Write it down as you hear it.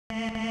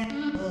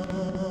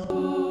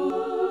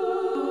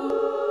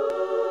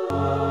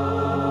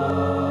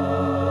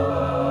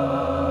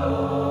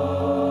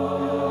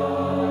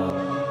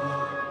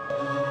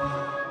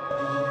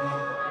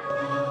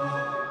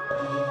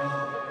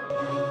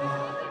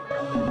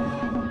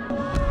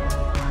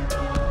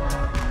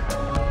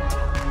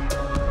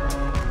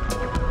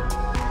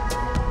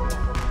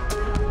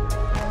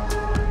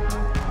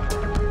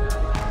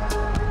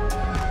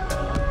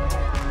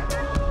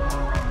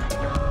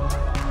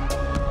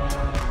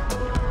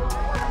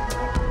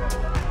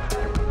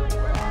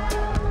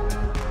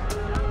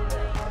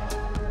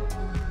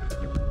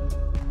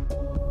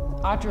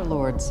Audre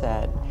Lorde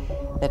said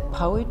that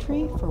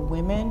poetry for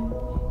women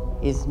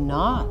is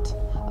not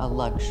a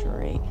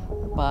luxury,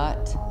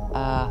 but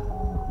a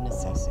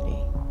necessity.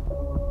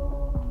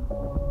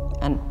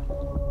 An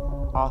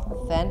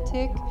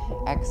authentic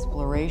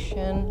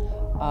exploration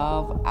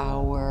of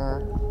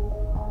our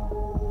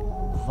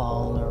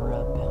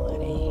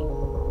vulnerability.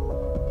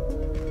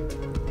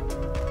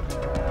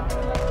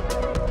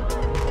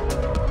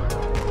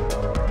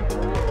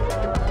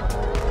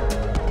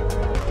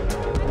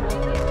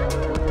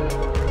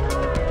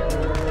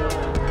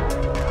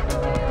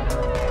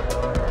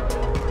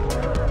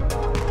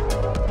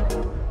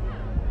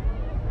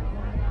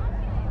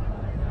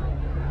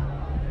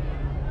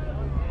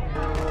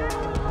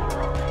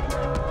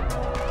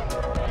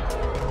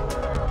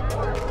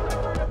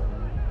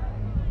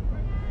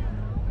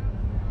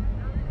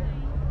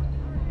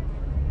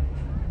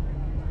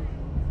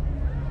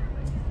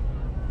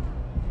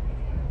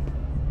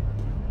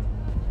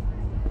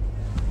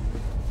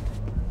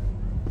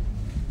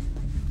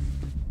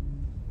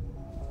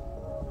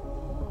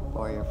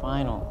 For your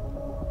final,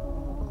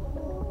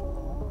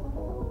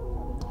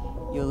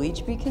 you'll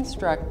each be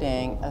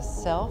constructing a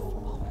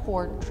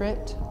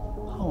self-portrait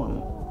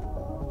poem.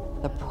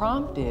 The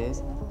prompt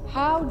is,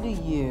 how do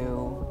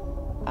you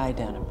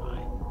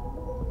identify?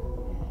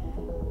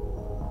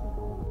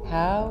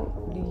 How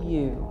do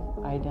you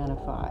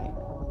identify?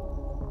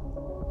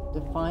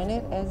 Define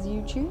it as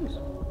you choose.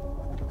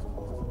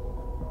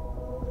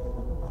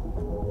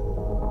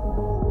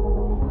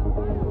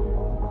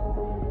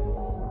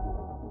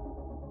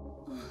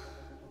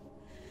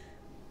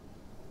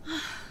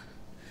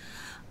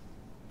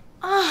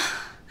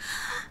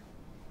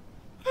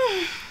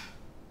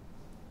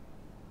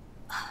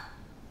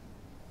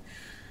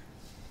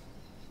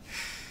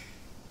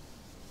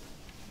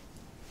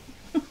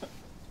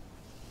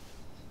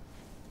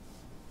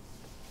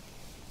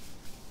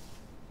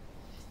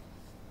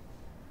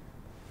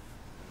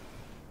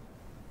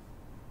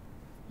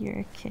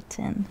 You're a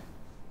kitten.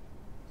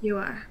 You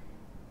are.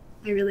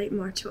 I relate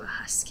more to a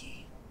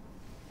husky.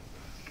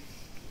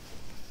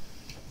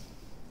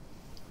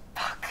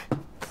 Fuck.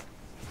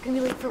 Gonna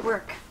be late for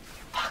work.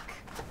 Fuck.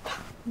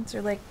 Is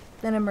there like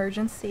an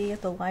emergency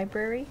at the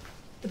library?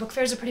 The book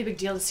fair's a pretty big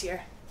deal this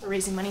year. We're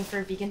raising money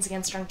for Vegans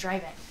Against Drunk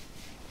Driving.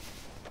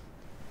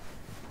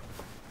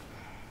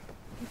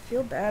 I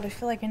feel bad. I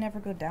feel like I never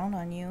go down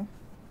on you.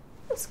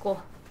 That's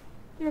cool.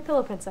 You're a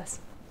pillow princess.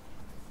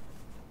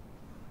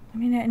 I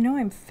mean, I know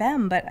I'm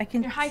femme, but I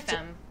can... You're high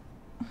femme.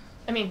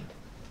 I mean,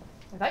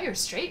 I thought you were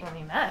straight when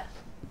we met.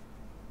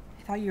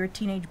 I thought you were a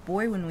teenage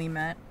boy when we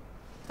met.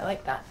 I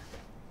like that.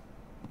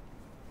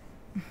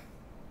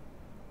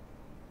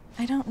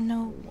 I don't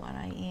know what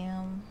I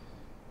am.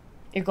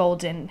 You're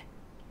golden.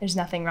 There's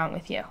nothing wrong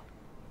with you.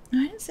 No,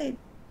 I didn't say...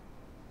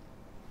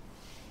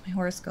 My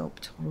horoscope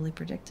totally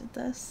predicted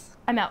this.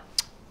 I'm out.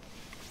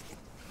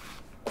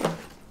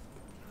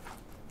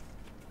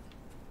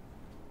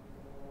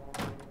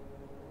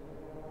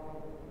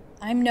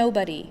 I'm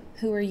nobody.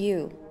 Who are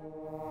you?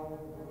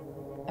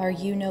 Are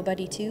you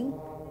nobody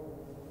too?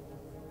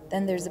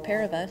 Then there's a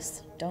pair of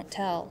us. Don't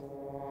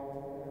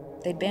tell.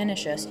 They'd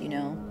banish us, you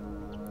know.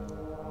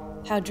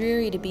 How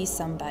dreary to be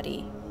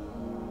somebody.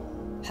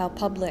 How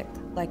public,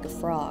 like a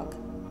frog.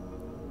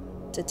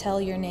 To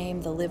tell your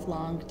name the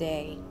livelong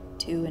day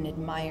to an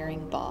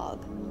admiring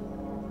bog.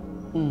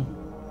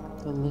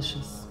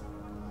 Delicious.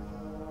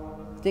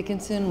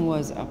 Dickinson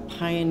was a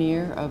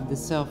pioneer of the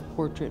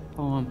self-portrait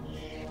poem.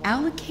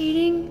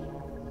 Allocating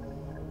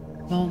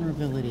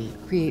vulnerability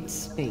creates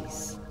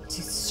space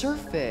to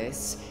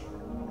surface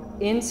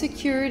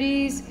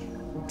insecurities,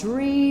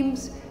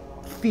 dreams,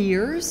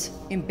 fears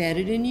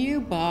embedded in you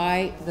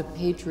by the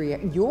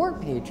your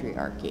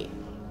patriarchy.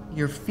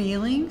 Your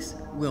feelings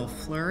will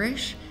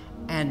flourish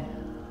and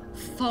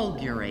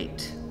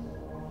fulgurate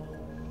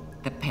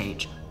the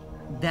page.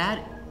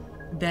 That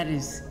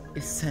is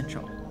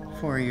essential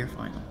for your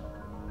final.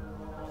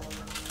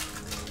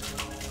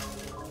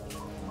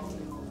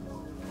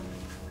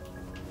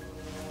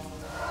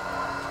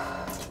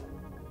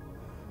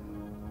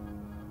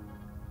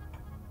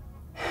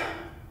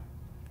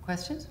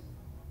 Questions?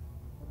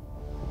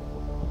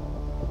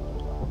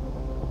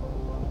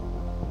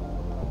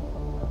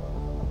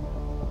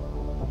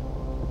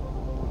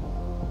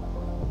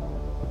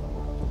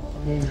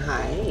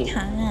 Hi.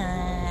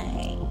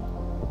 Hi.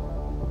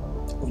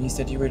 When you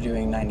said you were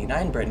doing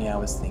 99, Brittany, I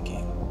was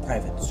thinking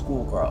private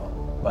school girl.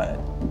 but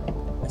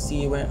I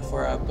see you went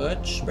for a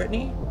butch,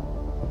 Brittany.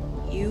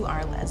 You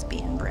are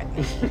lesbian,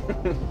 Brittany.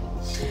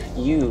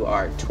 You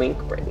are twink,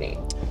 Brittany.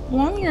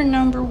 Well, I'm your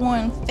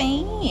 #1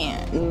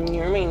 fan.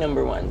 You're my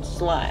 #1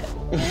 slut.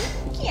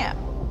 Yeah.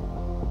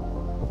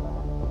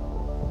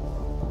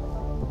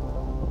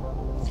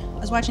 I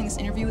was watching this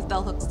interview with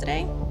Bell Hooks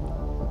today.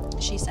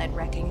 She said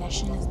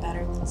recognition is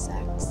better than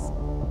sex.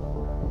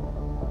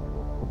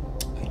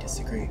 I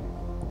disagree.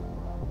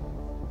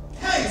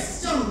 Hey,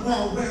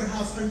 Stonewall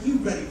Warehouse, are you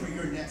ready for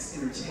your next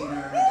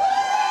entertainer?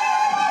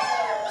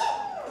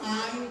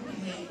 I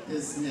hate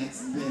this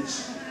next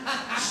bitch.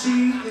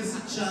 She is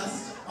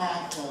just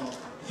awful.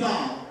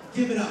 Y'all,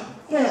 give it up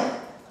for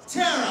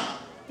Tara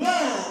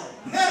Bow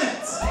Pettit!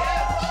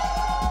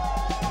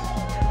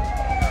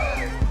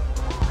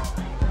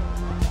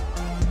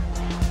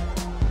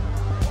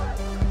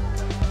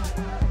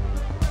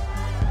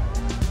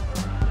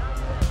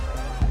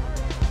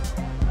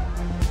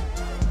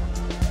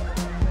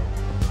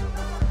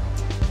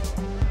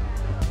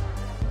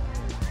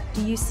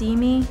 Do you see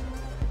me?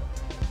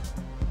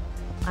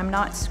 I'm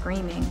not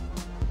screaming.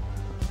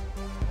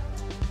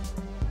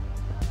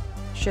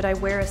 Should I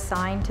wear a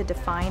sign to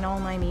define all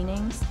my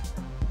meanings?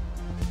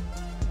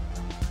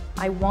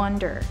 I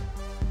wander,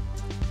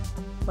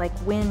 like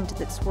wind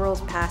that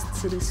swirls past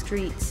city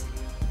streets.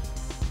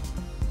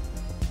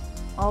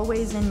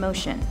 Always in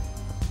motion,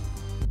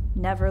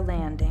 never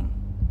landing.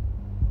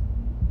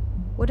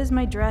 What does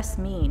my dress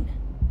mean?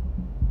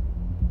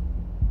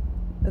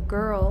 A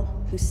girl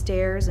who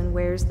stares and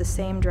wears the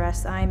same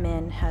dress I'm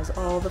in has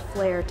all the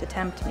flair to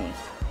tempt me.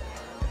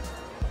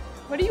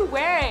 What are you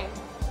wearing?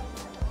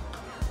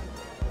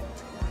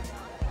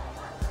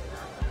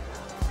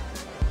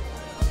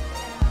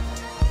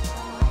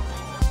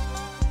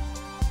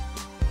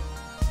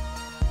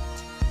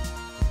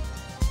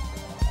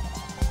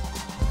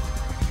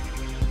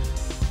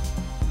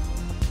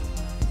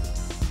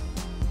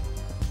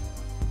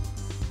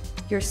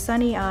 Your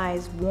sunny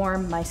eyes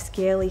warm my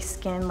scaly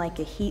skin like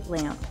a heat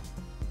lamp.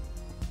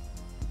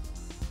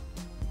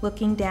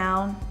 Looking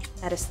down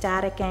at a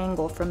static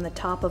angle from the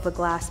top of a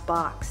glass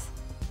box.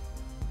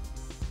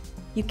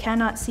 You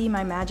cannot see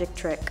my magic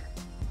trick.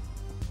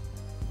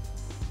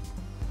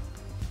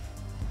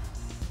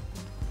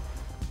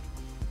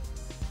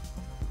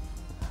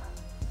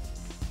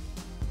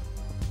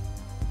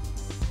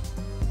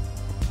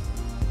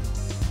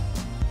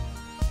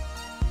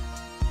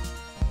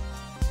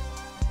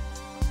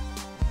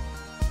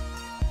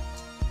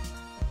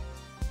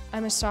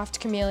 I'm a soft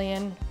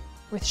chameleon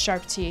with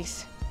sharp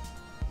teeth.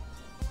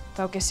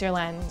 Focus your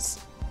lens.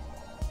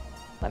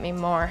 Let me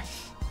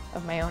morph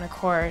of my own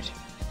accord.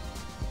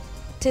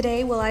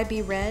 Today, will I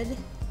be red,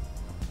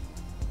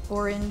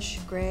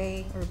 orange,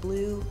 gray, or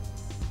blue?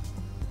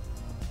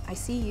 I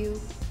see you,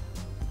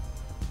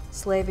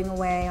 slaving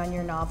away on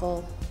your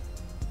novel,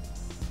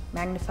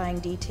 magnifying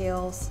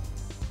details,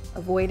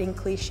 avoiding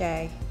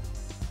cliché.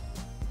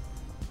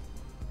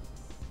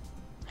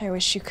 I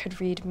wish you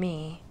could read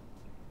me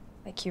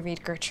like you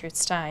read Gertrude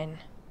Stein,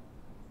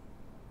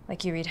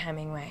 like you read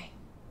Hemingway.